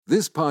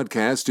This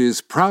podcast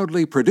is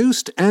proudly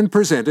produced and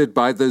presented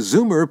by the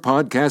Zoomer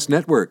Podcast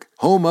Network,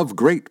 home of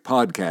great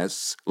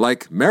podcasts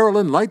like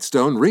Marilyn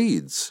Lightstone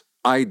Reads,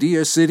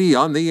 Idea City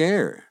on the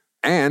Air,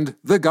 and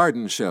The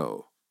Garden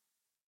Show.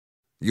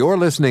 You're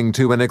listening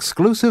to an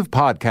exclusive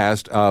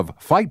podcast of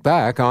Fight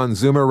Back on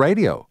Zoomer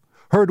Radio,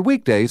 heard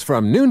weekdays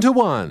from noon to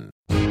 1.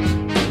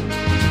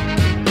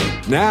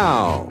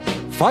 Now,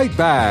 Fight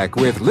Back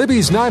with Libby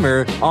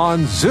Znaimer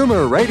on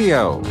Zoomer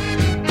Radio.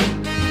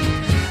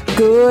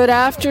 Good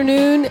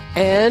afternoon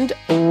and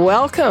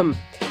welcome.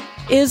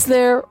 Is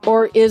there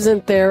or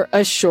isn't there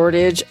a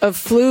shortage of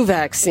flu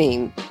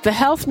vaccine? The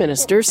health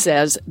minister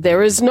says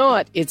there is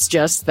not. It's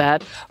just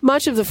that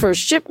much of the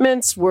first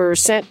shipments were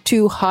sent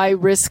to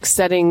high-risk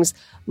settings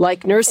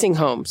like nursing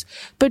homes.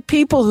 But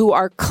people who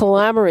are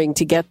clamoring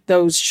to get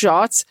those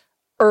shots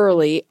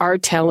early are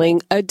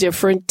telling a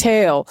different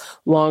tale.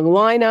 Long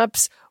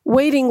lineups,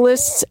 waiting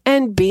lists,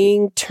 and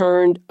being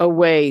turned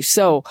away.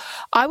 So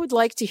I would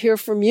like to hear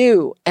from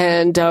you.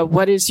 And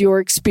what is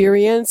your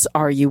experience?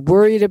 Are you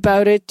worried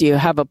about it? Do you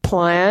have a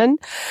plan?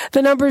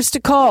 The numbers to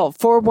call,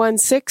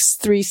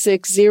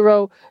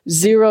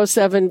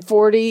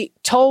 416-360-0740,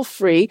 toll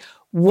free,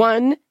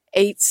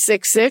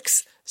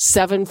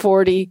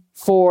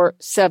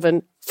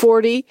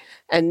 1-866-740-4740.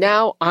 And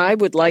now I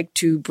would like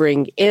to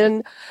bring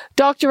in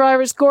Dr.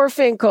 Iris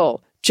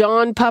Gorfinkel,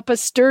 John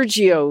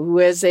Papasturgio, who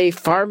is a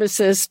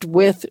pharmacist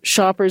with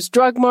Shoppers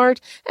Drug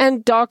Mart,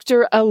 and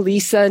Dr.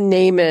 Elisa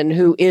Naiman,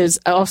 who is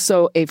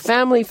also a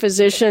family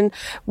physician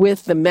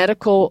with the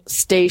Medical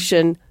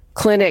Station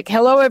Clinic.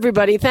 Hello,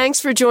 everybody. Thanks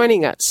for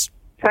joining us.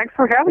 Thanks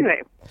for having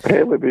me.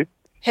 Hey, Libby.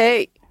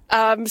 Hey,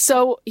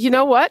 so you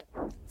know what?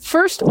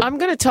 First, I'm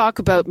going to talk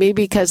about me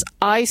because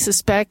I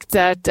suspect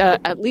that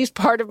at least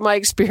part of my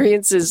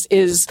experience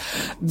is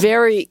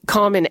very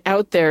common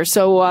out there.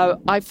 So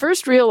I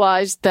first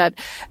realized that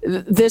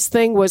this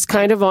thing was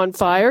kind of on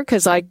fire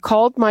because I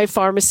called my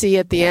pharmacy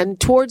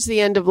towards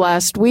the end of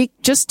last week,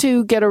 just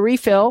to get a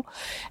refill.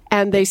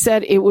 And they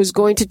said it was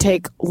going to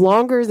take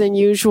longer than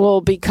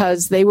usual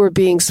because they were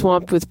being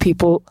swamped with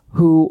people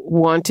who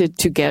wanted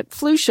to get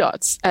flu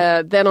shots.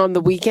 Then on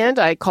the weekend,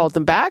 I called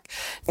them back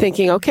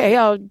thinking, okay,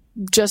 I'll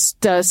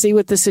just see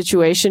what the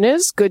situation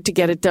is. Good to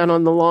get it done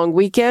on the long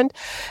weekend.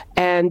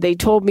 And they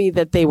told me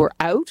that they were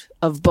out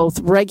of both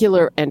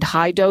regular and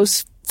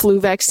high-dose flu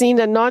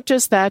vaccine. And not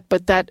just that,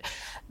 but that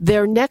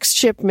their next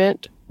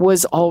shipment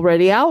was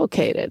already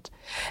allocated.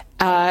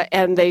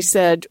 And they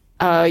said,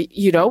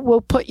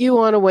 we'll put you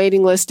on a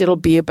waiting list. It'll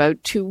be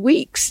about 2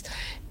 weeks.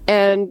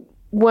 And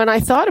when I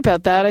thought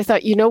about that, I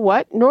thought, you know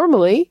what?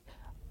 Normally,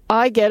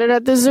 I get it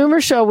at the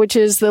Zoomer show, which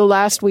is the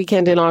last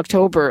weekend in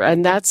October,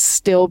 and that's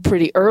still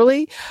pretty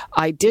early.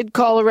 I did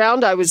call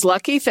around. I was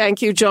lucky.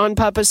 Thank you, John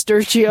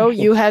Papasturgio.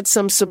 You had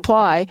some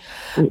supply.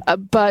 So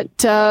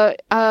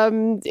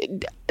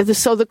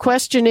the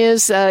question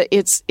is,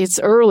 it's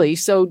early.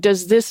 So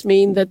does this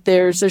mean that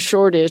there's a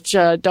shortage?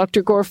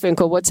 Dr.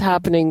 Gorfinkel, what's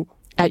happening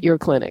at your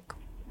clinic?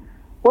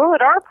 Well,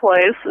 at our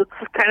place, it's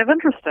kind of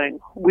interesting.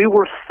 We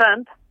were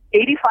sent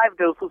 85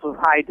 doses of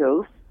high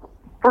dose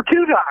for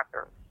 2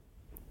 doctors.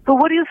 So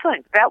what do you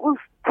think? That was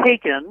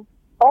taken,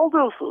 all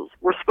doses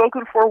were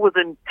spoken for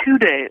within 2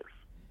 days.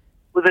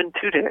 Within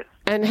 2 days.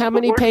 And how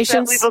many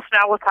patients? Where does that leave us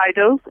now with high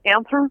dose?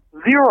 Answer,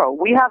 0.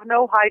 We have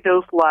no high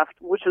dose left,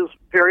 which is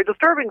very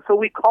disturbing. So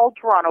we called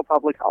Toronto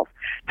Public Health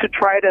to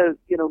try to,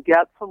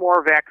 get some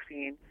more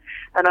vaccine.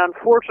 And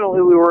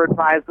unfortunately, we were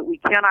advised that we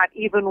cannot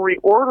even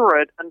reorder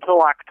it until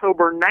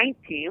October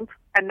 19th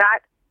and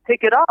not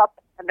pick it up,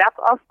 and that's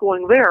us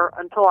going there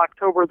until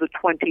October the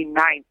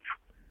 29th,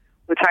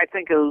 which I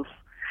think is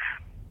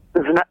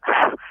not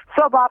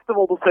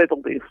suboptimal to say the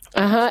least.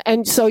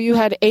 And so you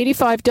had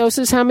 85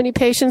 doses. How many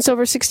patients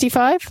over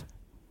 65?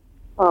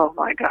 Oh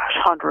my gosh,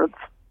 hundreds.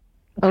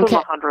 Okay.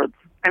 Hundreds.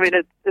 I mean,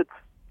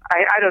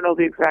 I don't know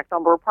the exact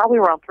number. Probably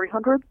around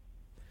 300.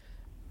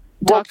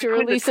 Dr.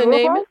 Elisa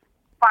Naiman?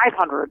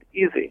 500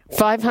 easy.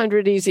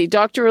 500 easy.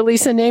 Dr.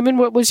 Elisa Naiman,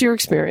 what was your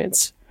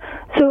experience?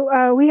 So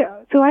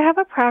I have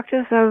a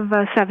practice of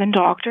 7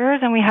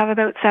 doctors, and we have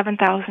about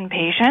 7,000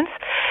 patients.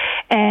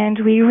 And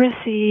we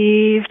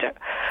received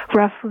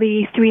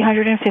roughly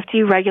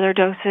 350 regular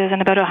doses and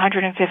about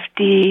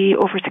 150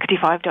 over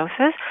 65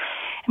 doses.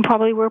 And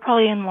we're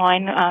probably in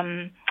line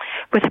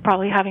with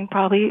having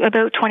about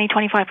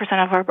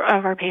 20-25% of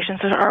our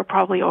patients are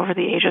probably over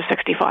the age of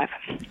 65.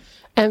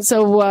 And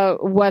so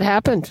what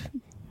happened?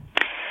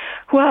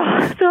 Well,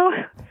 so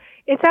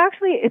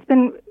it's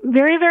been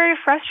very, very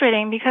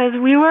frustrating because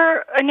we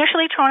were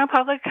initially, Toronto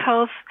Public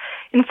Health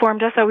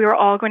informed us that we were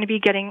all going to be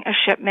getting a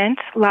shipment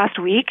last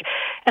week.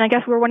 And I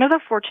guess we're one of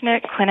the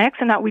fortunate clinics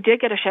in that we did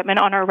get a shipment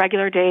on our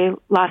regular day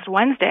last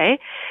Wednesday.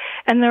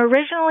 And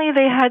originally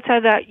they had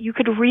said that you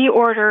could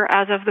reorder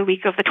as of the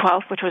week of the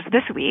 12th, which was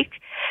this week.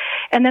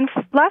 And then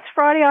last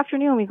Friday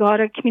afternoon, we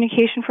got a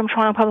communication from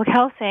Toronto Public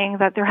Health saying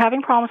that they're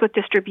having problems with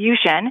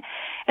distribution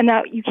and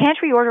that you can't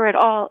reorder at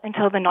all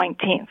until the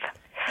 19th.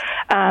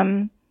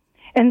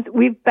 And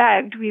we've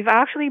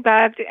actually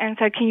begged and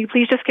said, can you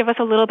please just give us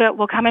a little bit?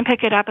 We'll come and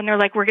pick it up. And they're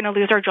like, we're going to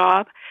lose our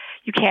job.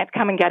 You can't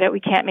come and get it. We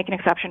can't make an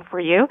exception for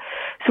you.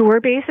 So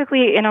we're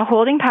basically in a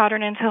holding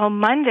pattern until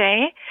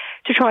Monday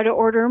to try to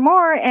order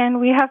more.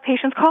 And we have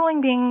patients calling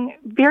being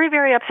very,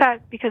 very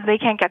upset because they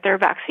can't get their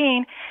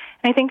vaccine.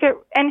 And I think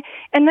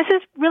and this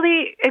is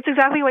really, it's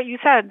exactly what you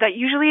said, that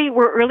usually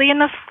we're early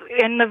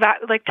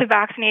to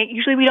vaccinate.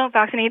 Usually we don't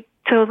vaccinate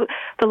till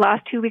the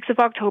last 2 weeks of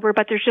October,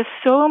 but there's just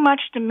so much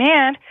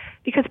demand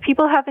because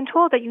people have been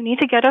told that you need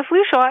to get a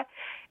flu shot,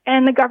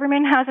 and the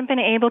government hasn't been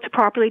able to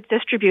properly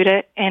distribute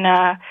it in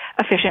a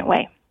efficient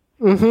way.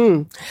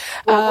 Mm-hmm.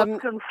 Well,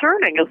 what's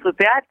concerning is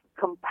that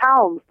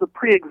compounds the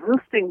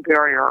pre-existing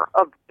barrier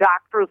of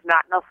doctors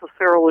not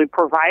necessarily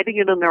providing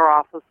it in their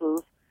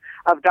offices,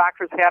 of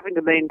doctors having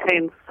to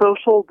maintain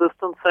social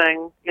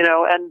distancing,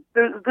 and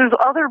there's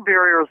other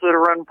barriers that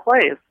are in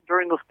place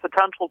during this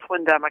potential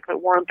twindemic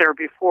that weren't there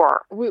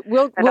before.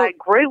 I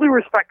greatly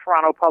respect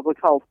Toronto Public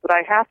Health, but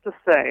I have to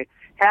say,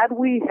 had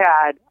we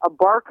had a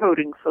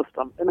barcoding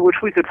system in which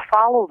we could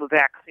follow the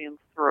vaccines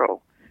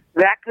through,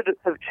 that could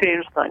have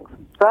changed things.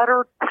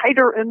 Better,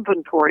 tighter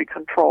inventory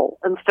control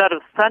instead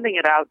of sending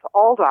it out to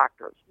all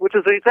doctors, which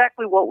is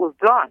exactly what was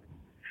done.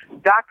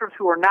 Doctors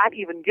who are not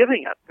even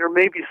giving it, there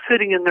may be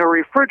sitting in their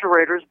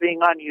refrigerators being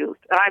unused.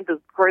 And I'm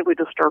just greatly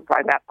disturbed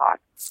by that thought.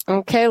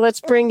 Okay,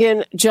 let's bring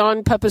in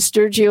John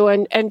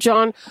Papasturgio. And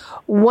John,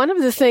 one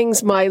of the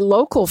things my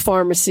local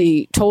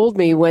pharmacy told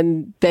me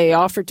when they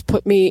offered to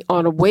put me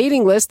on a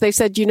waiting list, they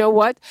said, you know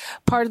what?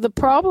 Part of the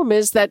problem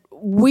is that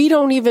we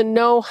don't even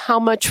know how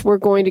much we're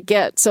going to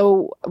get.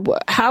 So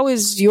how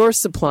is your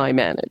supply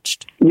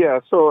managed?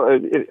 Yeah, so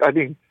I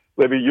think,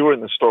 Libby, you were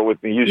in the store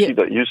with me.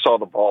 You saw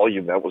the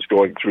volume that was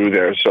going through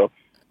there. So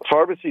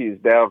pharmacy is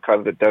now kind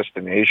of the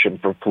destination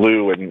for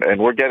flu,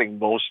 and we're getting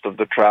most of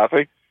the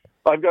traffic.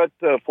 I've got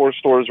 4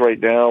 stores right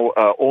now.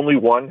 Only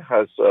one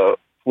has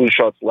flu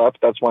shots left.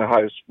 That's my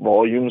highest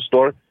volume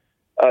store.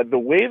 The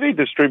way they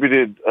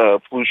distributed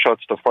flu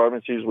shots to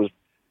pharmacies was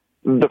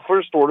the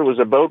first order was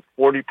about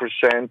 40%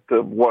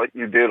 of what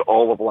you did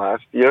all of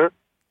last year.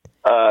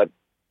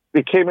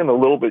 It came in a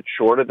little bit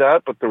short of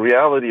that, but the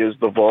reality is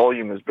the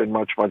volume has been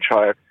much, much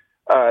higher.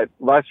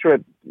 Last year,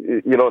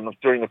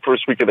 during the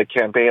first week of the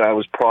campaign, I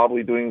was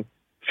probably doing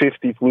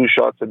 50 flu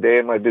shots a day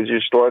in my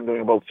busiest store. I'm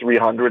doing about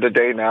 300 a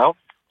day now.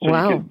 So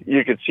wow.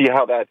 You could see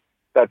how that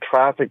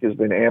traffic has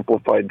been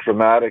amplified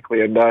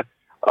dramatically. And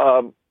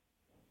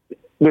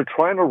they're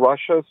trying to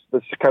rush us.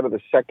 This is kind of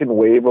the second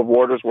wave of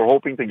orders. We're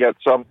hoping to get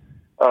some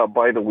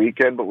by the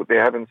weekend, but they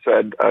haven't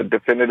said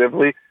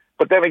definitively.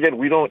 But then again,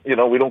 we don't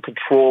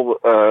control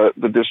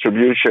the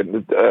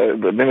distribution.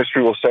 The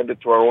ministry will send it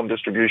to our own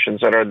distribution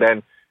center, and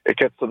then it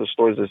gets to the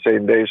stores the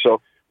same day.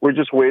 So we're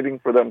just waiting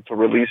for them to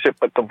release it.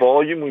 But the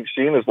volume we've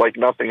seen is like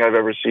nothing I've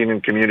ever seen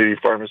in community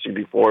pharmacy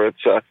before.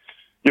 It's the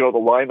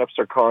lineups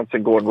are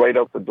constant, going right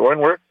out the door,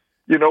 and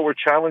we're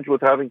challenged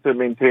with having to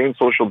maintain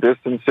social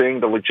distancing,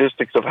 the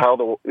logistics of how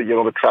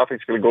the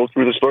traffic's going to go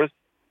through the stores,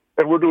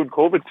 and we're doing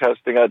COVID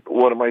testing at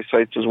one of my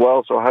sites as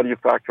well. So how do you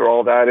factor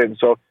all that in?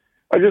 So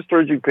I'm just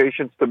urging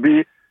patients to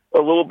be a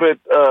little bit,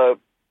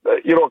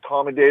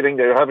 accommodating.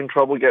 They're having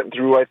trouble getting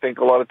through, I think,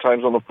 a lot of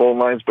times on the phone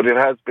lines, but it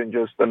has been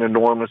just an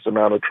enormous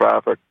amount of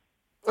traffic.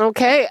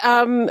 Okay.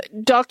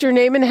 Dr.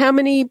 Naiman, how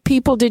many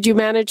people did you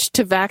manage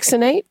to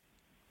vaccinate?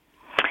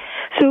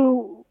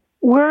 So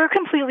we're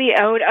completely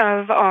out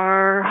of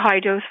our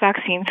high-dose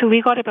vaccine. So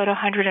we got about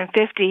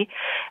 150,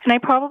 and I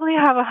probably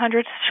have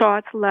 100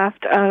 shots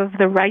left of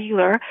the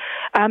regular.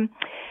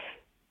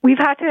 We've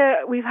had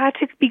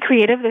to be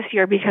creative this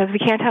year because we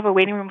can't have a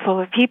waiting room full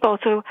of people.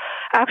 So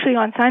actually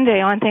on Sunday,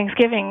 on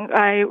Thanksgiving,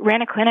 I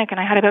ran a clinic and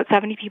I had about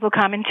 70 people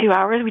come in 2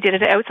 hours. We did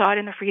it outside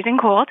in the freezing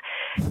cold,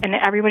 and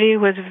everybody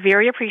was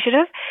very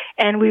appreciative.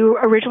 And we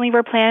originally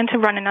were planning to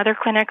run another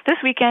clinic this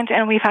weekend,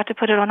 and we've had to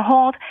put it on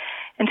hold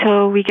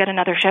until we get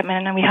another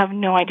shipment, and we have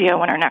no idea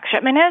when our next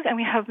shipment is, and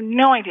we have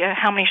no idea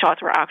how many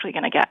shots we're actually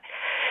going to get.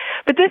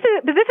 But this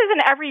is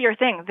an every year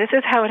thing. This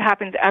is how it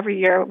happens every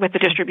year with the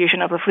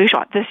distribution of the flu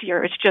shot. This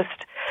year it's just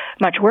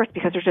much worse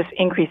because there's just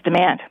increased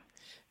demand.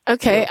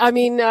 Okay. I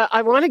mean,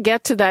 I want to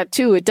get to that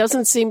too. It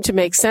doesn't seem to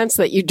make sense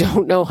that you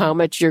don't know how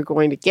much you're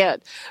going to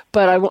get.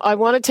 But I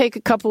want to take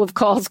a couple of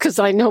calls because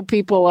I know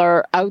people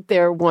are out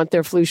there, want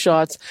their flu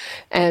shots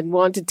and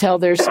want to tell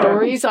their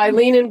stories.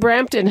 Eileen in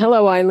Brampton.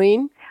 Hello,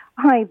 Eileen.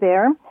 Hi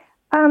there.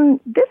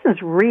 This is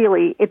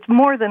it's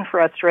more than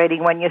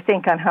frustrating when you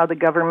think on how the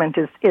government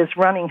is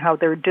running, how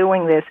they're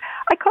doing this.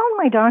 I called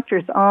my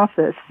doctor's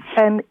office,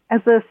 and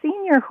as a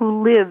senior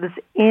who lives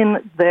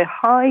in the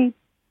high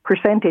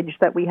percentage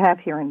that we have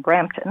here in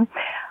Brampton,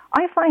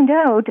 I find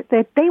out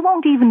that they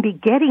won't even be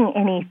getting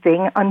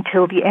anything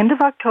until the end of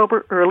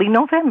October, early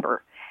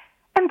November.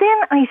 And then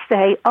I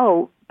say,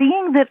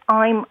 being that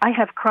I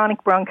have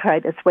chronic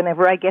bronchitis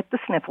whenever I get the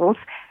sniffles,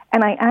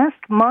 and I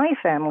asked my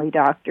family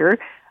doctor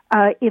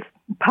if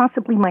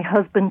possibly my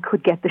husband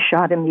could get the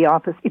shot in the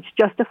office. It's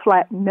just a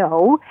flat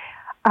no.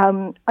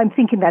 I'm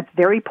thinking that's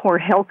very poor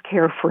health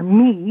care for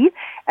me,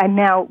 and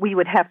now we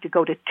would have to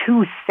go to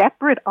two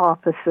separate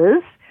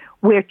offices,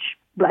 which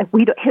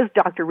his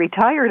doctor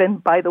retired,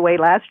 and by the way,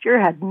 last year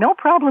had no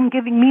problem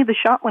giving me the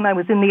shot when I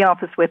was in the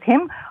office with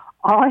him.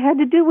 All I had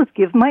to do was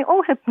give my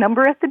OHIP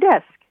number at the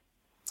desk.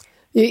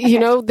 You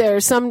know, there are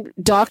some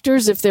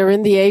doctors, if they're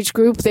in the age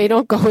group, they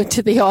don't go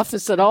into the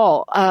office at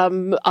all.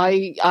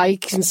 I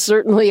can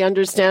certainly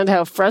understand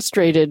how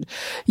frustrated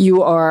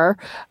you are.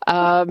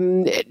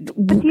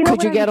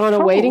 Could you get on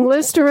a waiting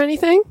list or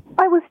anything?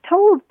 I was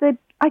told that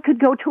I could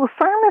go to a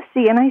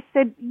pharmacy, and I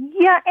said,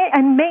 yeah,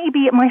 and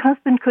maybe my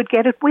husband could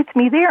get it with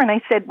me there. And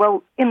I said,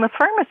 well, in the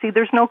pharmacy,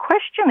 there's no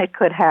question it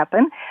could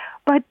happen.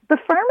 But the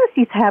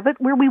pharmacies have it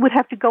where we would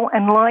have to go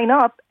and line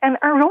up, and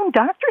our own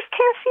doctors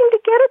can't seem to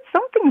get it.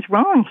 Something's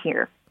wrong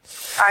here.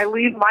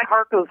 Eileen, my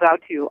heart goes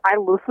out to you. I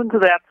listen to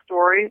that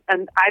story,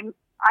 and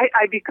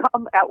I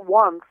become at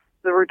once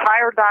the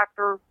retired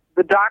doctor,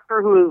 the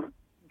doctor who is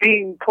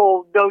being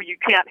told, no, you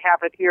can't have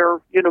it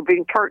here,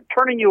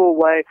 turning you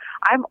away.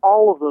 I'm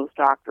all of those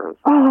doctors.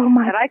 Oh,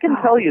 my And I can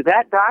tell you,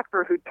 that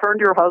doctor who turned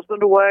your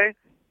husband away,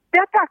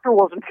 that doctor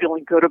wasn't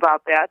feeling good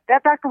about that.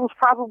 That doctor was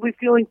probably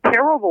feeling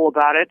terrible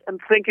about it and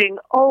thinking,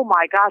 oh,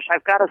 my gosh,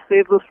 I've got to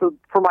save this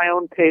for my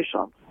own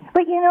patients.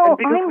 But,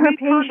 I'm her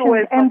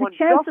patient, and the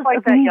chances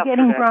of me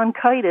getting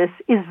bronchitis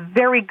is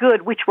very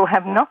good, which will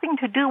have nothing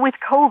to do with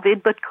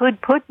COVID, but could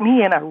put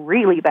me in a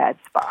really bad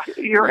spot.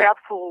 You're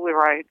absolutely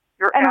right.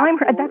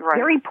 That's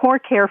very poor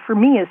care for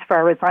me as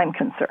far as I'm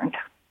concerned.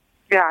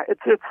 Yeah,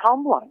 it's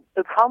humbling.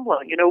 It's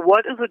humbling.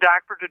 What is a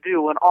doctor to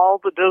do when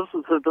all the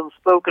doses have been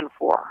spoken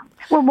for?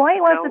 Well, why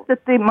was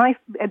it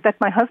that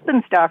my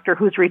husband's doctor,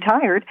 who's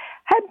retired,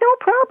 had no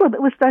problem?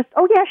 It was just,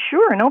 oh yeah,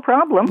 sure, no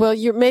problem. Well,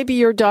 maybe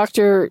your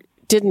doctor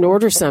didn't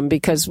order some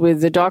because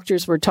with the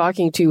doctors we're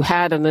talking to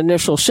had an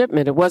initial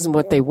shipment. It wasn't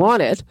what they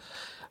wanted.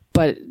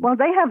 But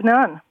they have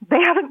none.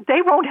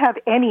 They won't have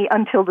any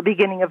until the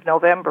beginning of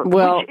November,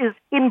 which is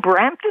in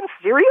Brampton.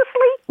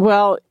 Seriously?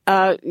 Well,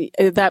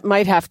 that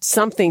might have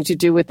something to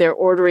do with their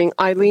ordering.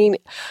 Eileen,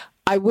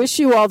 I wish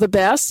you all the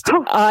best.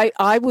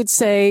 I would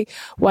say,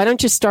 why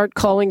don't you start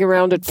calling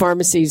around at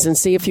pharmacies and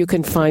see if you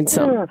can find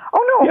some? Oh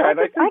no, yeah,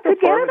 I could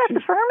get it at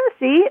the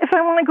pharmacy if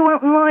I want to go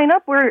out and line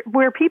up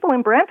where people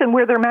in Brampton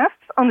wear their masks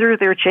under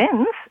their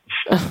chins.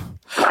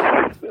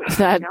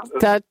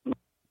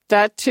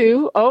 That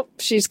too. Oh,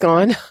 she's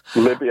gone.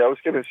 Libby, I was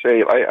going to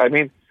say, I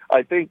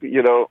think,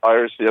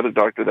 Iris, the other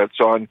doctor that's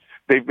on,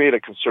 they've made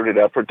a concerted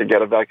effort to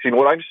get a vaccine.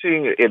 What I'm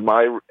seeing in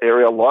my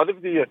area, a lot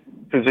of the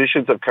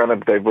physicians have kind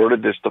of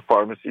diverted this to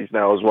pharmacies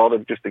now as well.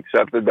 They've just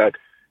accepted that,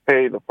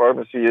 hey, the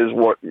pharmacy is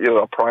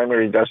a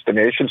primary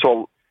destination.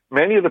 So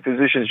many of the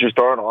physicians just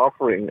aren't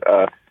offering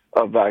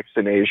a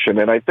vaccination.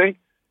 And I think,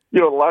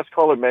 the last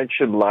caller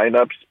mentioned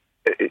lineups.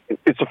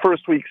 It's the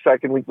first week,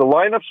 second week. The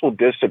lineups will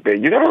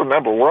dissipate. You got to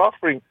remember, we're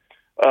offering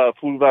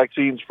flu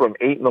vaccines from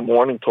 8 in the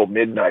morning till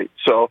midnight.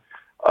 So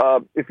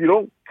if you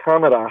don't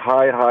come at a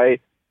high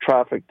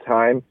traffic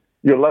time,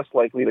 you're less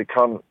likely to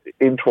come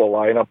into a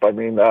lineup. I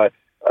mean,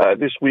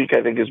 this week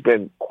I think has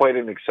been quite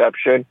an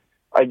exception.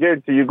 I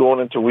guarantee you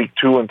going into week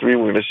 2 and 3,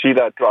 we're going to see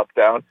that drop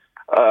down.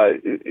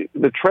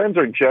 The trends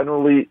are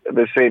generally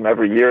the same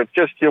every year. It's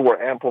just here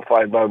we're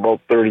amplified by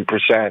about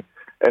 30%.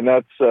 And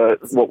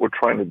that's what we're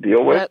trying to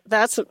deal with.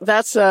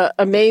 That's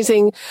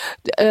amazing.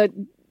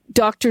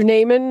 Dr.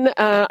 Naiman,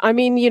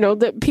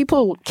 that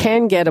people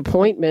can get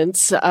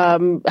appointments.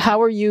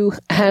 How are you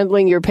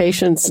handling your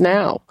patients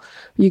now?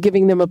 Are you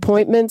giving them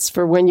appointments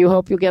for when you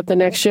hope you'll get the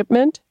next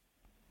shipment?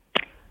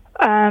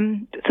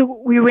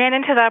 So we ran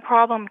into that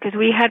problem because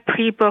we had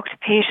pre-booked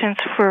patients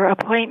for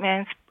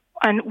appointments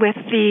and with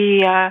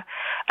the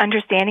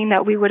understanding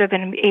that we would have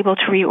been able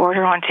to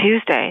reorder on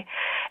Tuesday.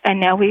 And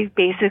now we're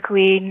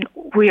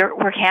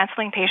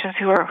canceling patients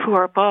who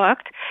are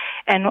booked,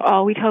 and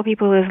all we tell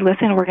people is,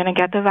 listen, we're going to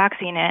get the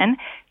vaccine in.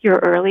 You're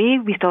early.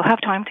 We still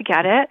have time to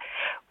get it.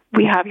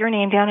 We have your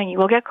name down, and you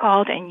will get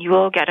called, and you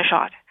will get a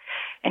shot.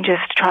 And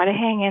just try to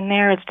hang in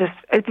there.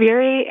 It's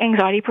very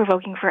anxiety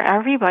provoking for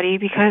everybody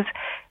because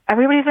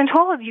everybody's been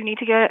told you need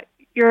to get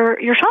your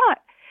shot,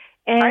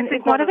 and it's not available. I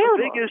think one of the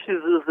big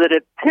issues is that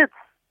it pits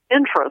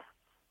interests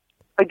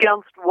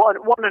against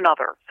one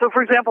another. So,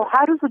 for example,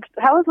 how is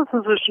a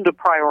physician to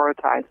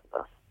prioritize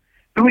this?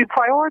 Do we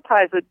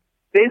prioritize it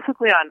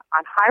basically on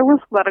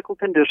high-risk medical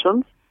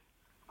conditions,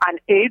 on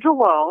age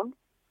alone,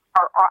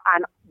 or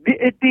on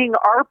it being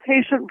our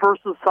patient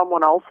versus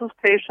someone else's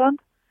patient?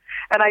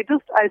 And I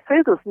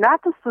say this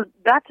not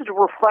to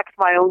reflect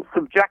my own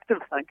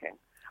subjective thinking,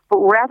 but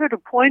rather to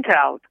point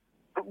out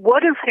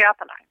what is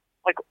happening.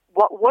 Like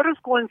what is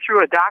going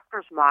through a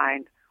doctor's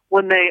mind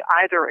when they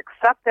either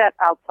accept that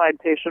outside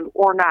patient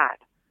or not.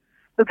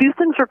 But these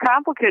things are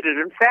complicated.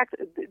 In fact,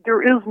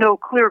 there is no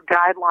clear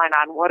guideline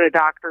on what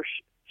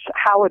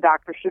how a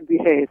doctor should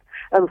behave,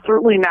 and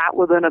certainly not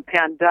within a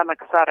pandemic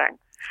setting.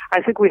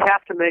 I think we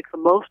have to make the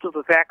most of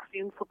the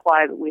vaccine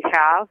supply that we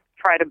have,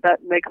 try to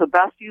make the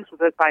best use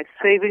of it by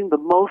saving the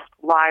most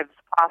lives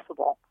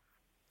possible.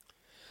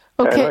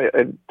 Okay.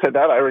 And to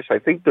that, Iris, I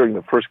think during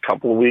the first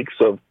couple of weeks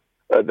of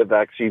the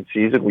vaccine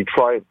season, we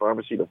try at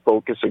pharmacy to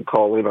focus and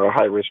call in our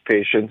high-risk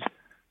patients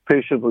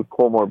with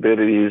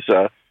comorbidities.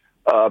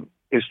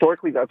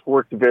 Historically, that's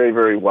worked very,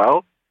 very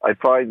well. I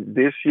find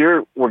this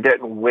year we're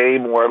getting way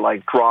more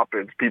like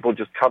drop-ins, people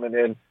just coming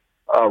in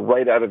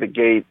right out of the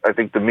gate. I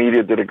think the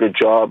media did a good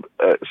job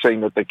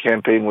saying that the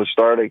campaign was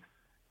starting,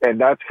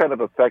 and that's kind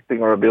of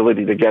affecting our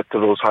ability to get to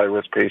those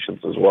high-risk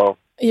patients as well.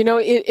 You know,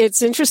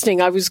 it's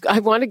interesting. I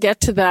want to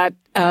get to that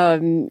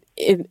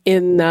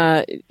in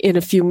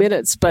a few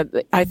minutes, but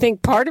I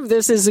think part of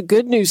this is a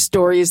good news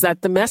story is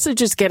that the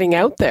message is getting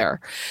out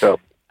there. So.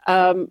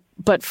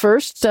 But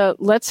first,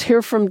 let's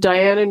hear from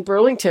Diane in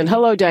Burlington.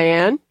 Hello,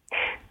 Diane.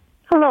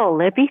 Hello,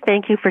 Libby.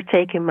 Thank you for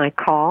taking my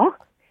call.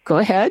 Go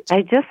ahead.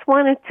 I just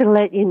wanted to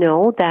let you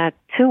know that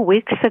 2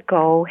 weeks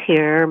ago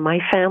here, my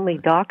family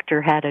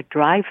doctor had a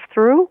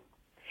drive-through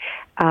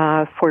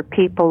for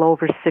people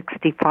over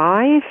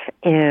 65,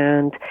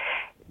 and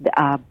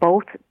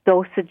both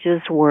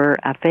dosages were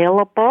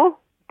available,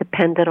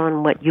 depended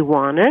on what you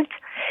wanted,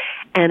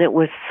 and it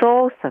was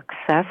so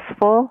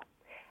successful.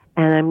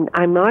 And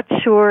I'm not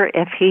sure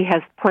if he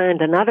has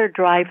planned another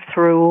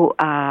drive-through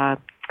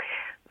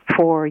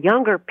for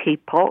younger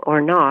people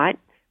or not,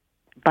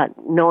 but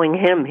knowing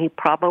him, he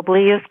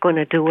probably is going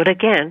to do it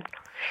again.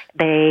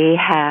 They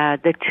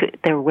had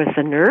there was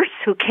a nurse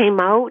who came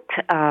out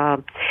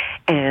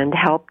and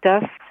helped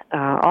us.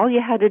 All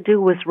you had to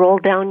do was roll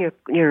down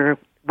your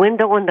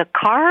window in the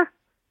car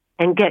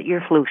and get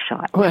your flu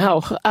shot.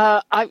 Wow.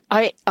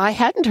 I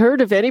hadn't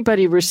heard of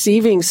anybody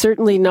receiving,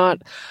 certainly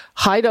not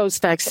high-dose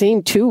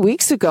vaccine 2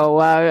 weeks ago.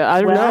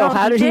 I don't know.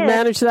 How did he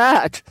manage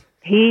that?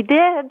 He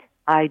did.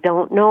 I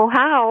don't know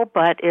how,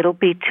 but it'll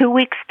be 2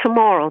 weeks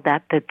tomorrow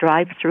that the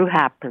drive-through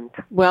happened.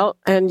 Well,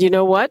 and you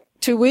know what?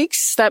 2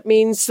 weeks, that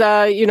means,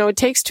 it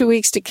takes 2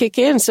 weeks to kick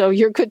in, so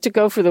you're good to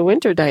go for the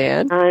winter,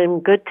 Diane.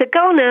 I'm good to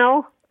go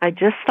now. I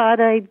just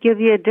thought I'd give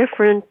you a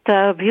different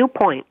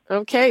viewpoint.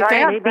 Okay.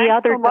 Diane, maybe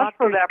other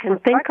doctors can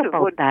think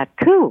about that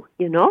too,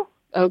 you know?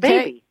 Okay.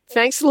 Maybe.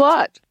 Thanks a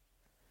lot.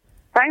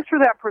 Thanks for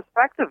that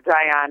perspective,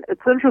 Diane.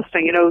 It's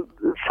interesting. The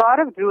thought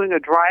of doing a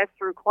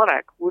drive-through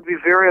clinic would be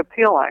very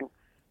appealing.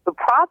 The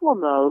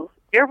problem, though,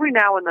 every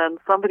now and then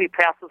somebody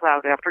passes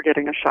out after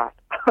getting a shot.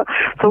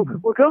 So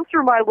what goes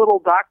through my little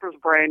doctor's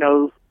brain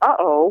is,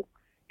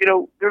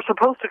 they're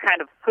supposed to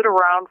kind of sit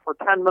around for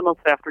 10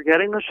 minutes after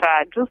getting the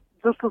shot, just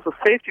as a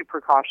safety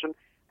precaution.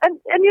 And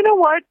you know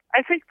what?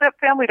 I think that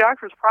family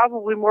doctor is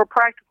probably more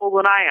practical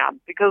than I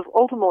am, because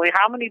ultimately,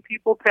 how many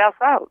people pass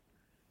out?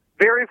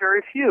 Very,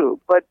 very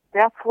few. But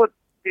that's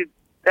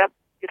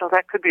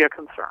that could be a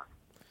concern.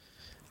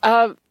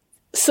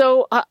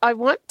 So I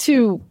want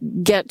to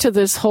get to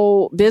this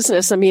whole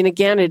business. I mean,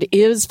 again, it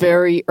is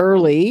very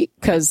early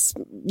because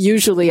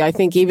usually I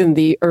think even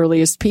the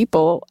earliest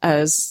people,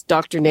 as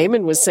Dr.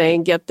 Naiman was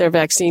saying, get their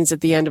vaccines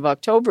at the end of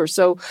October.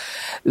 So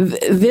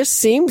this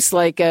seems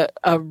like a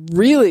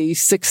really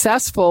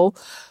successful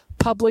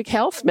public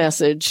health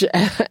message.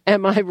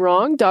 Am I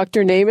wrong,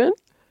 Dr. Naiman?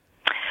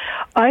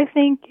 I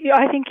think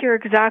you're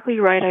exactly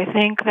right. I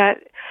think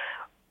that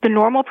the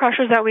normal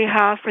pressures that we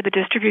have for the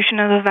distribution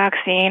of the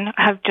vaccine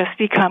have just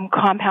become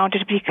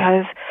compounded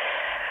because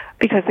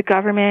the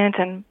government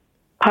and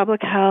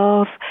public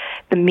health,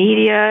 the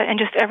media, and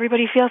just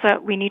everybody feels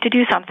that we need to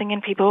do something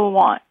and people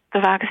want the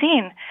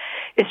vaccine.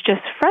 It's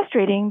just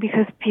frustrating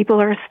because people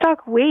are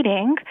stuck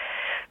waiting.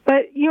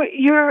 But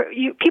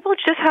people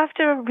just have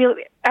to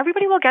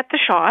everybody will get the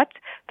shot.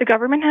 The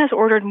government has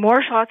ordered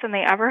more shots than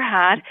they ever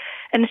had,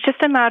 and it's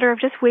just a matter of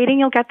just waiting.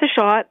 You'll get the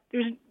shot.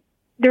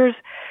 There's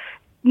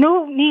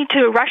no need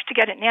to rush to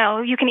get it now.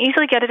 You can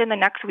easily get it in the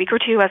next week or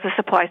two as the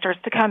supply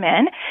starts to come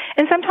in.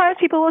 And sometimes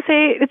people will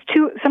say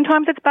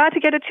sometimes it's bad to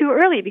get it too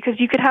early because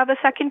you could have a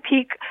second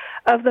peak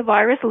of the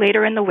virus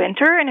later in the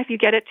winter. And if you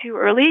get it too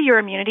early, your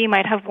immunity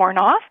might have worn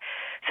off.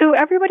 So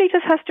everybody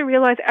just has to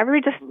realize,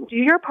 just do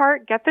your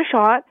part, get the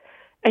shot,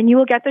 and you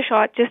will get the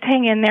shot. Just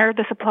hang in there.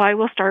 The supply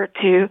will start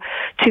to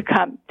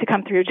come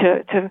through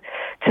to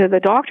the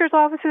doctor's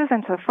offices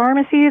and to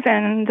pharmacies.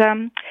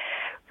 And,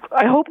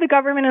 I hope the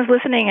government is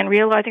listening and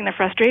realizing the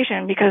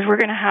frustration because we're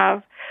going to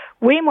have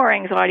way more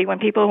anxiety when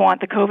people want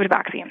the COVID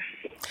vaccine.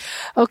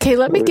 Okay,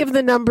 let me give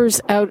the numbers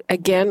out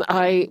again.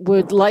 I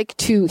would like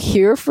to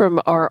hear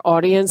from our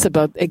audience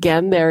about,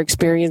 again, their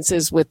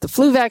experiences with the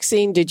flu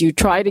vaccine. Did you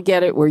try to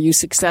get it? Were you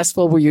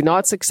successful? Were you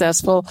not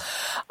successful?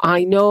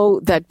 I know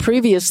that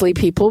previously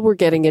people were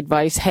getting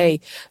advice, hey,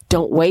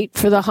 don't wait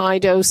for the high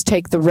dose,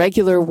 take the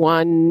regular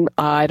one.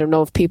 I don't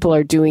know if people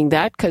are doing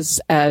that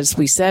because, as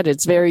we said,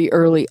 it's very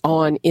early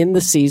on in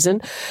the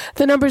season.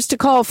 The numbers to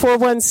call,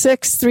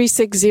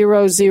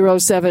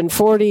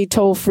 416-360-0740,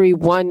 toll free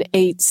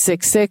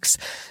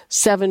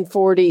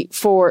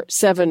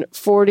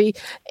 1-866-740-4740.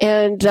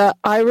 And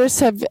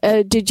Iris,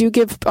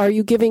 are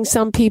you giving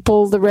some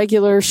people the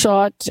regular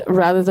shot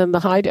rather than the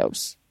high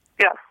dose?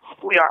 Yes,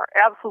 we are,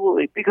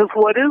 absolutely. Because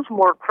what is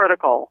more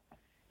critical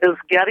is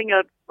getting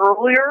it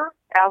earlier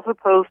as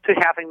opposed to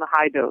having the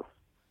high dose.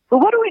 So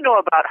what do we know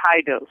about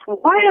high dose?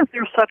 Why is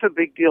there such a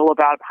big deal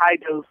about high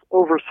dose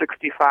over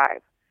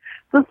 65?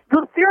 The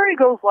theory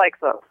goes like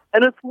this,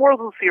 and it's more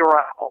than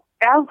theoretical.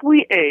 As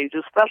we age,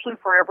 especially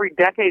for every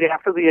decade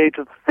after the age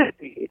of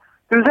 50,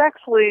 there's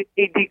actually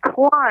a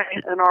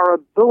decline in our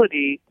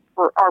ability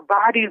for our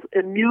body's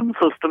immune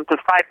system to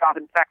fight off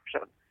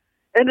infection.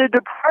 In a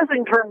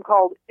depressing term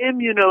called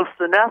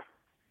immunosenescence,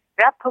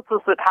 that puts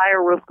us at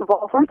higher risk of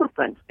all sorts of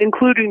things,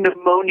 including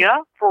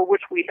pneumonia, for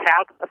which we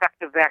have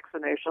effective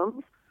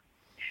vaccinations.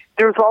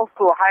 There's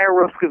also a higher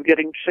risk of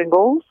getting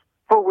shingles,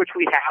 for which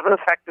we have an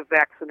effective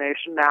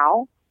vaccination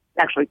now,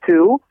 actually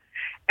 2.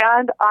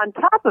 And on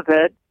top of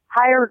it,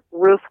 higher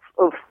risks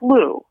of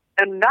flu.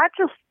 And not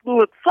just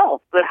flu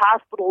itself, but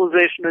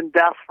hospitalization and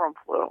death from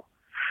flu.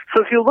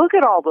 So if you look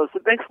at all this,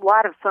 it makes a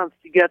lot of sense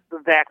to get the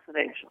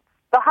vaccination.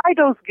 The high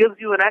dose gives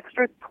you an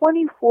extra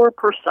 24%.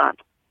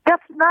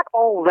 That's not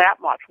all that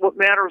much. What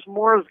matters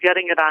more is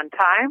getting it on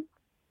time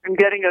and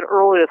getting it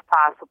early as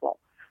possible.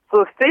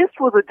 So if faced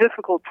with a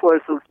difficult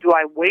choice of do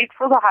I wait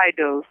for the high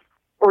dose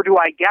or do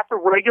I get the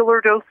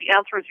regular dose, the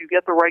answer is you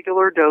get the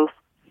regular dose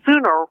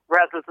sooner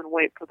rather than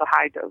wait for the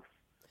high dose.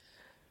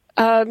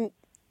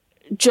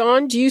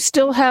 John, do you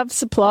still have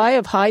supply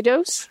of high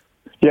dose?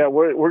 Yeah,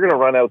 we're going to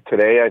run out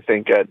today. I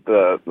think at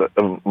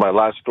my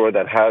last store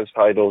that has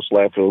high dose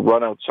left, will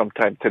run out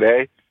sometime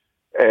today,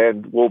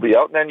 and we'll be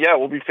out. And then,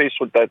 we'll be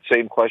faced with that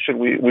same question.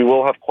 We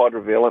will have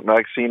quadrivalent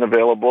vaccine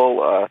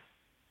available.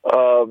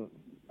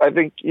 I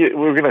think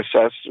we're going to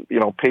assess,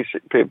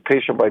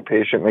 patient by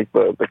patient, make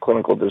the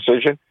clinical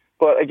decision.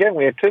 But again,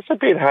 we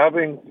anticipate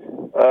having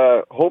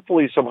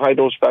hopefully some high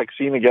dose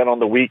vaccine again on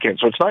the weekend.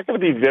 So it's not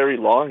going to be very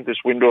long, this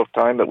window of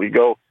time that we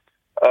go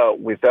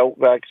without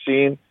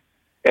vaccine.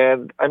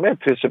 And I'm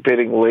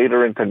anticipating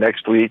later into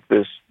next week,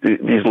 these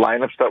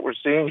lineups that we're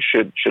seeing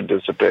should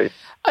dissipate.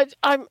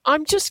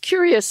 I'm just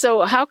curious.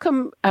 So how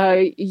come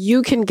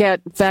you can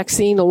get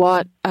vaccine a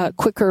lot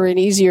quicker and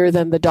easier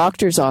than the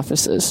doctor's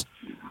offices?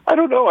 I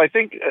don't know. I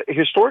think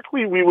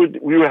historically we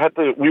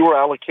were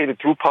allocated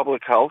through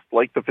public health,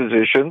 like the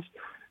physicians.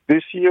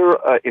 This year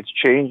it's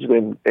changed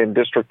in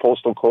District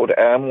Postal Code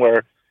M,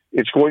 where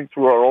it's going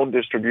through our own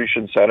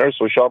distribution center.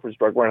 So Shoppers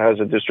Drug Mart has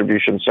a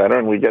distribution center,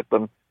 and we get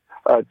them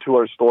to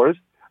our stores.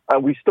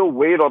 We still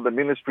wait on the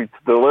ministry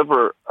to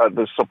deliver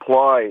the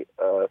supply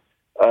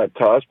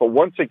to us, but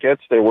once it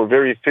gets there, we're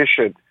very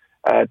efficient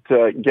at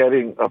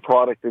getting a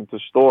product into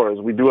stores.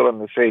 We do it on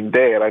the same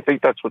day, and I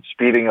think that's what's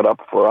speeding it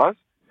up for us.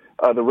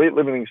 The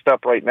rate-limiting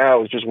step right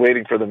now is just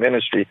waiting for the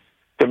ministry.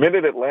 The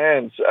minute it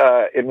lands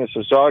in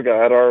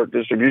Mississauga at our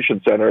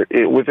distribution center,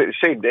 with the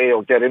same day,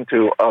 it'll get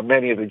into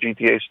many of the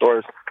GTA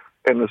stores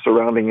in the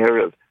surrounding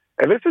areas.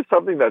 And this is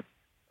something that's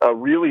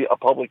really a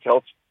public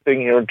health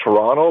thing here in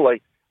Toronto.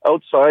 Like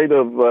outside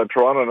of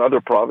Toronto and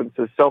other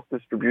provinces,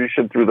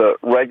 self-distribution through the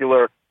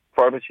regular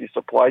pharmacy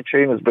supply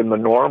chain has been the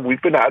norm.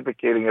 We've been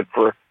advocating it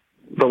for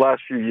the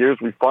last few years.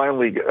 We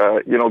finally,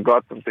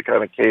 got them to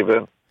kind of cave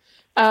in.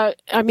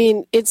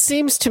 It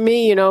seems to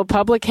me,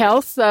 public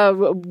health,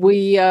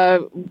 we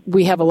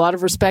have a lot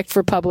of respect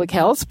for public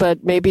health,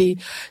 but maybe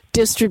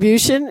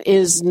distribution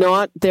is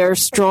not their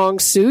strong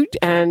suit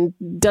and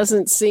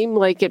doesn't seem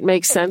like it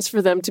makes sense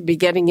for them to be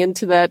getting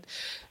into that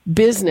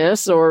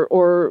business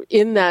or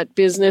in that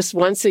business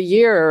once a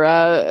year.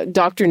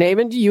 Dr.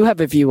 Naiman, you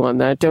have a view on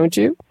that, don't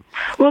you?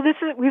 Well,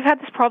 we've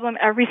had this problem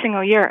every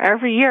single year.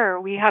 Every year,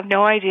 we have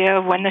no idea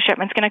of when the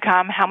shipment's going to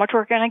come, how much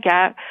we're going to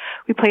get.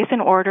 We place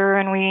an order,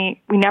 and we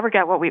never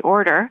get what we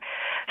order.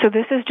 So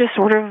this is just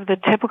sort of the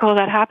typical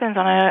that happens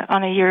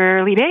on a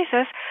yearly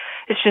basis.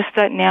 It's just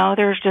that now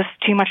there's just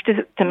too much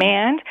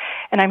demand,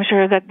 and I'm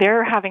sure that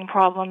they're having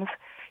problems.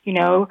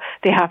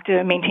 They have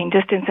to maintain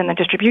distance in the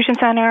distribution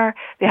center.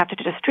 They have to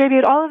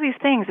distribute all of these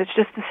things. It's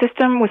just the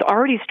system was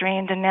already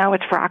strained, and now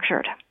it's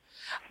fractured.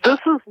 This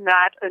is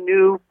not a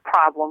new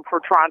problem for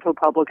Toronto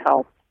Public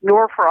Health,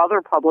 nor for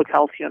other public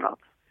health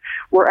units.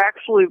 We're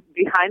actually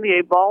behind the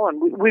 8 ball,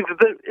 and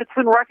it's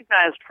been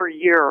recognized for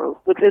years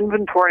that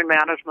inventory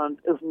management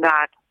is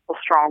not a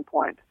strong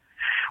point.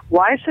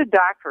 Why should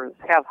doctors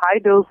have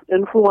high-dose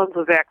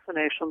influenza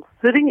vaccinations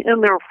sitting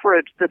in their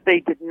fridge that they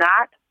did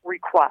not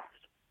request,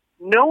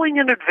 knowing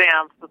in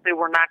advance that they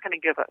were not going to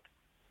give it?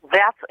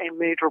 That's a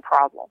major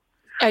problem.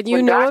 And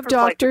you know of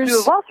doctors? Like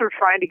the two of us are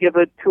trying to give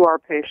it to our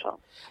patients.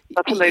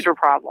 That's a major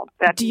problem.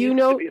 That needs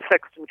to be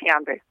fixed and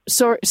can be.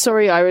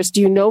 Sorry, Iris.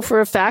 Do you know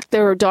for a fact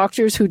there are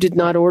doctors who did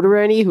not order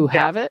any who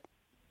have it?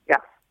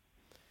 Yes.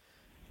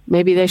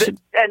 Maybe they should.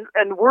 And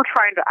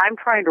I'm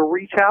trying to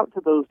reach out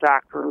to those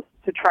doctors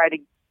to try to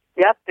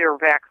get their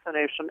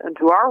vaccination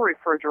into our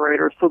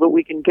refrigerator so that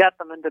we can get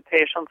them into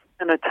patients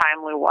in a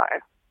timely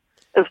way.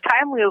 As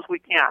timely as we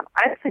can.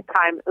 I think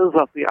time is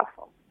of the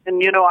essence. And,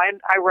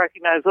 I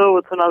recognize,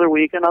 it's another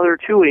week, another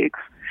 2 weeks.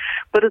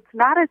 But it's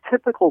not a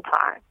typical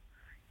time.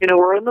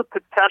 We're in the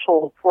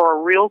potential for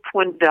a real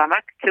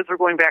twindemic. Kids are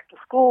going back to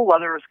school.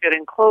 Weather is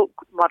getting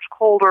much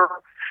colder.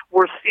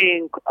 We're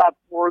seeing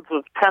upwards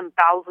of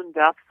 10,000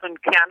 deaths in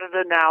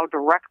Canada now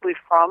directly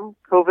from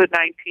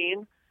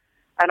COVID-19.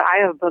 And I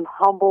have been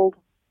humbled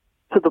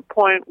to the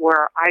point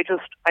where I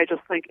just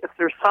think if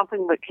there's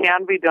something that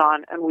can be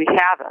done and we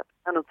have it,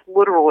 and it's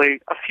literally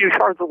a few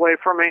yards away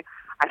from me,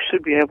 I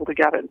should be able to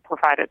get it and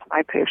provide it to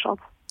my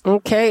patients.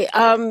 Okay.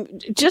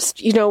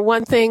 Just,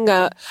 one thing,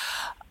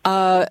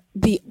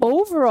 the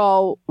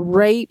overall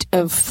rate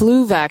of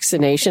flu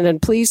vaccination,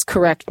 and please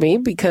correct me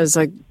because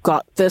I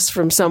got this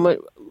from someone,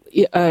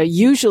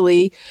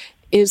 usually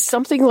is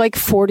something like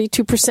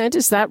 42%.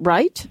 Is that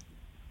right?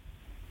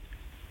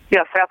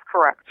 Yes, that's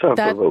correct. Sounds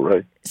about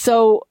right.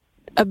 So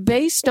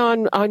based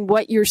on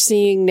what you're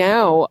seeing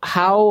now,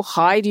 how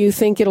high do you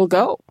think it'll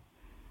go?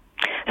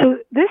 So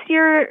this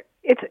year,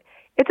 it's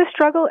a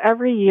struggle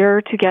every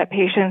year to get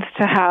patients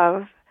to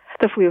have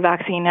the flu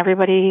vaccine.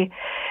 Everybody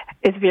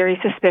is very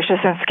suspicious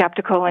and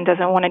skeptical and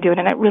doesn't want to do it,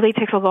 and it really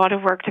takes a lot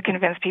of work to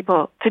convince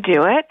people to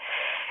do it.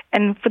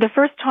 And for the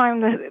first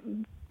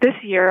time this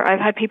year, I've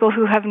had people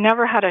who have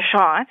never had a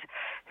shot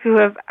who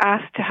have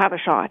asked to have a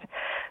shot.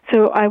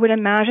 So I would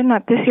imagine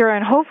that this year,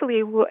 and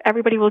hopefully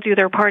everybody will do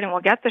their part and will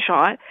get the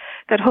shot,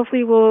 that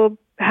hopefully we'll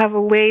have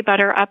a way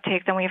better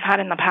uptake than we've had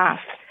in the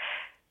past.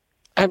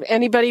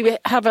 Anybody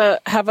have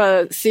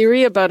a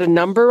theory about a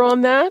number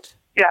on that?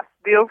 Yes,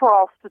 the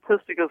overall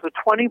statistic is a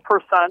 20%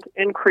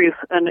 increase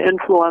in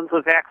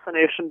influenza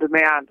vaccination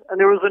demand. And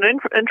there was an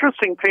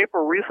interesting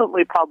paper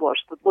recently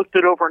published that looked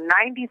at over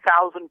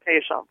 90,000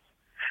 patients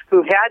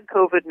who had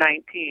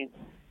COVID-19.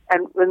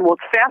 And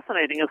what's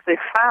fascinating is they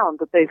found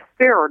that they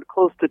fared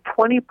close to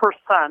 20%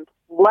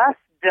 less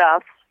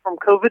deaths from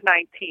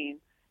COVID-19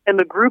 in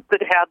the group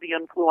that had the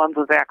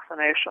influenza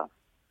vaccination.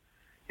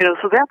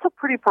 So that's a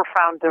pretty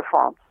profound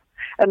difference.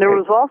 And there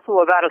was also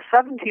about a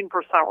 17%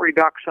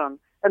 reduction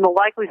in the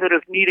likelihood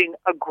of needing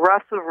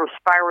aggressive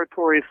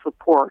respiratory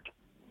support.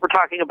 We're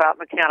talking about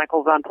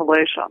mechanical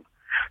ventilation.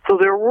 So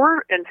there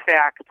were, in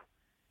fact,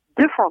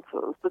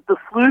 differences that the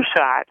flu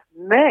shot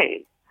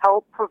may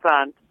help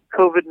prevent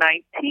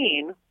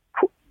COVID-19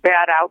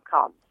 bad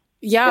outcomes.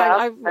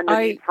 Yeah,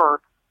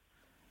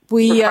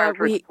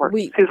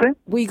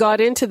 we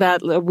got into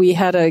that. We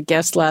had a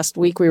guest last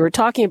week. We were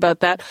talking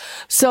about that.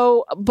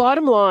 So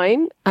bottom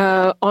line,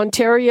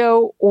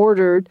 Ontario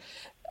ordered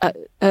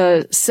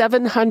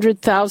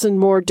 700,000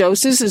 more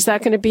doses. Is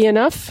that going to be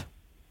enough?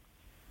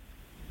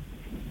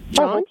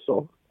 John?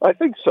 I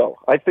think so.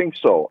 I think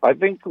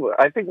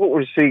what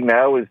we're seeing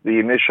now is the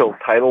initial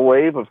tidal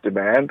wave of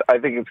demand. I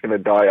think it's going to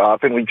die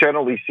off, and we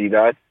generally see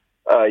that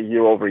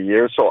year over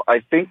year. So I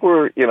think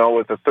we're,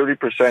 with a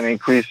 30%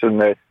 increase in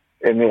the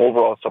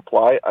overall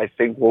supply, I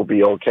think we'll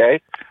be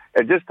okay.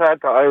 And just to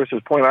add to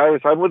Iris's point,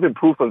 Iris, I'm living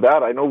proof of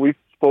that. I know we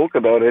spoke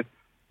about it.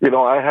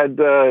 I had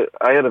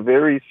a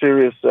very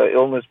serious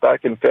illness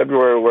back in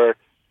February where,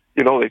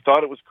 they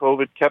thought it was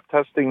COVID, kept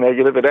testing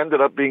negative. It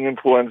ended up being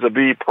influenza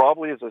B,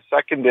 probably as a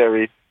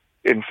secondary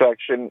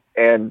infection.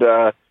 And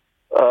I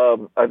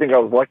think I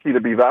was lucky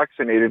to be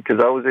vaccinated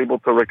because I was able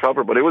to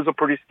recover. But it was a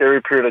pretty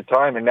scary period of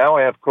time. And now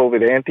I have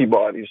COVID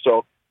antibodies.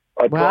 So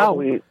I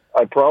probably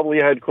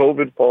had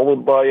COVID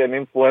followed by an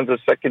influenza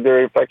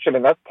secondary infection.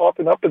 And that's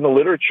popping up in the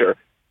literature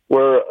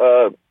where,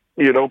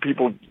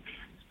 people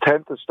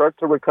tend to start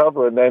to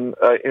recover and then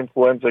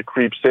influenza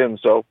creeps in.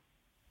 So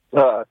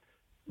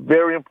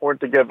very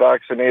important to get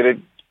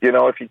vaccinated.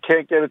 If you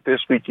can't get it this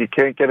week, you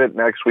can't get it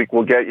next week.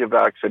 We'll get you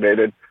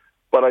vaccinated.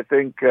 But I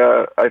think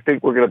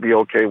we're going to be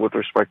okay with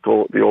respect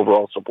to the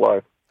overall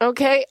supply.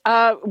 Okay,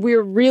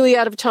 we're really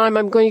out of time.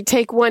 I'm going to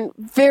take one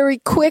very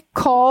quick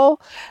call.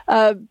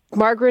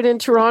 Margaret in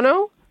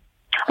Toronto.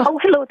 Oh,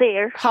 hello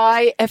there.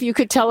 Hi. If you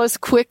could tell us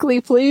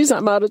quickly, please.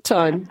 I'm out of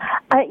time.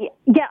 I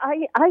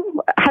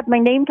had my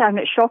name down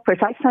at Shoppers.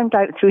 I found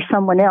out through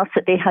someone else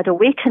that they had a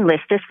waiting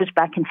list. This was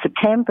back in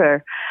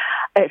September.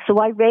 So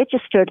I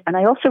registered, and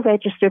I also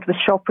registered with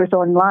Shoppers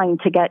online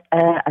to get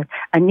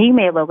an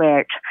email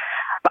alert.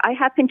 But I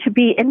happened to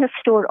be in the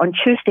store on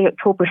Tuesday,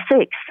 October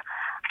 6th,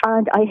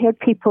 and I heard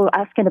people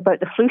asking about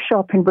the flu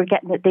shot, and we're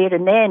getting it there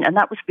and then, and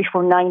that was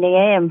before 9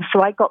 a.m.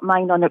 So I got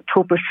mine on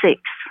October 6th.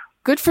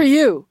 Good for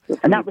you.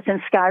 And that was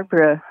in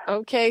Scarborough.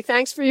 Okay,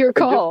 thanks for your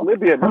call.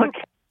 Libya,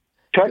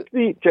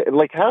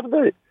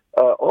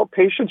 all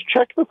patients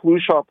check the flu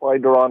shot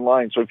binder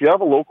online. So if you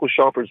have a local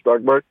Shoppers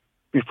Drug Mart,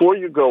 before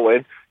you go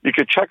in, you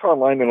could check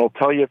online and it'll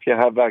tell you if we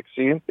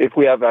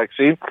have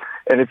vaccine.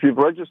 And if you've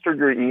registered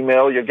your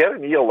email, you'll get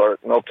an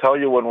e-alert and it'll tell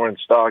you when we're in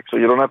stock. So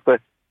you don't have to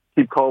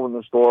keep calling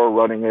the store or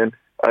running in.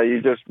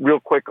 You just real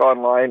quick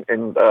online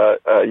and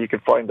you can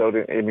find out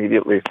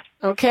immediately.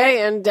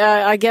 Okay, and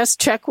I guess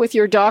check with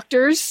your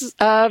doctors,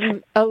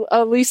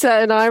 Lisa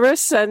and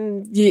Iris,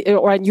 and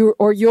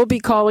you'll be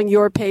calling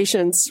your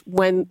patients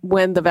when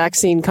the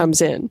vaccine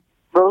comes in.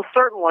 Well,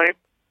 certainly.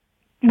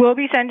 We'll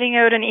be sending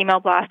out an email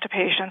blast to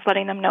patients,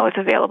 letting them know it's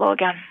available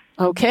again.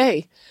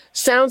 Okay.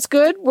 Sounds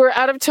good. We're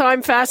out of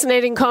time.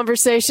 Fascinating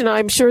conversation.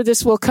 I'm sure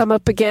this will come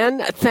up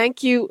again.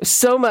 Thank you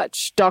so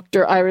much,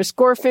 Dr. Iris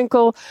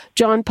Gorfinkel,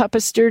 John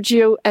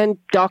Papasturgiou, and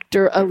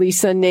Dr.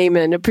 Elisa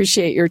Naiman.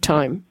 Appreciate your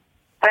time.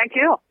 Thank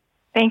you.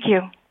 Thank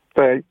you.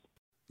 Thanks.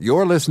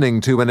 You're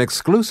listening to an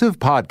exclusive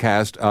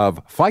podcast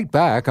of Fight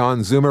Back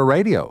on Zoomer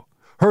Radio.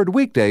 Heard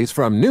weekdays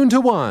from noon to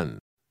 1.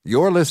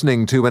 You're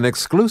listening to an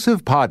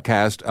exclusive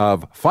podcast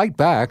of Fight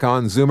Back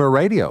on Zoomer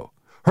Radio.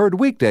 Heard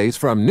weekdays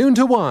from noon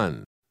to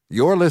 1.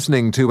 You're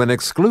listening to an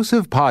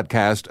exclusive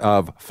podcast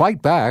of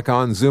Fight Back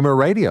on Zoomer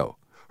Radio.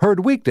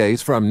 Heard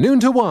weekdays from noon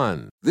to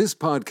 1. This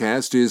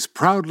podcast is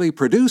proudly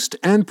produced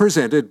and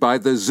presented by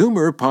the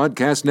Zoomer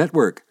Podcast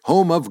Network,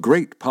 home of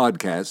great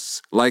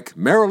podcasts like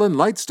Marilyn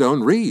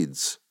Lightstone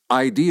Reads,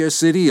 Idea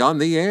City on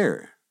the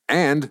Air,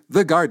 and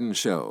The Garden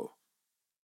Show.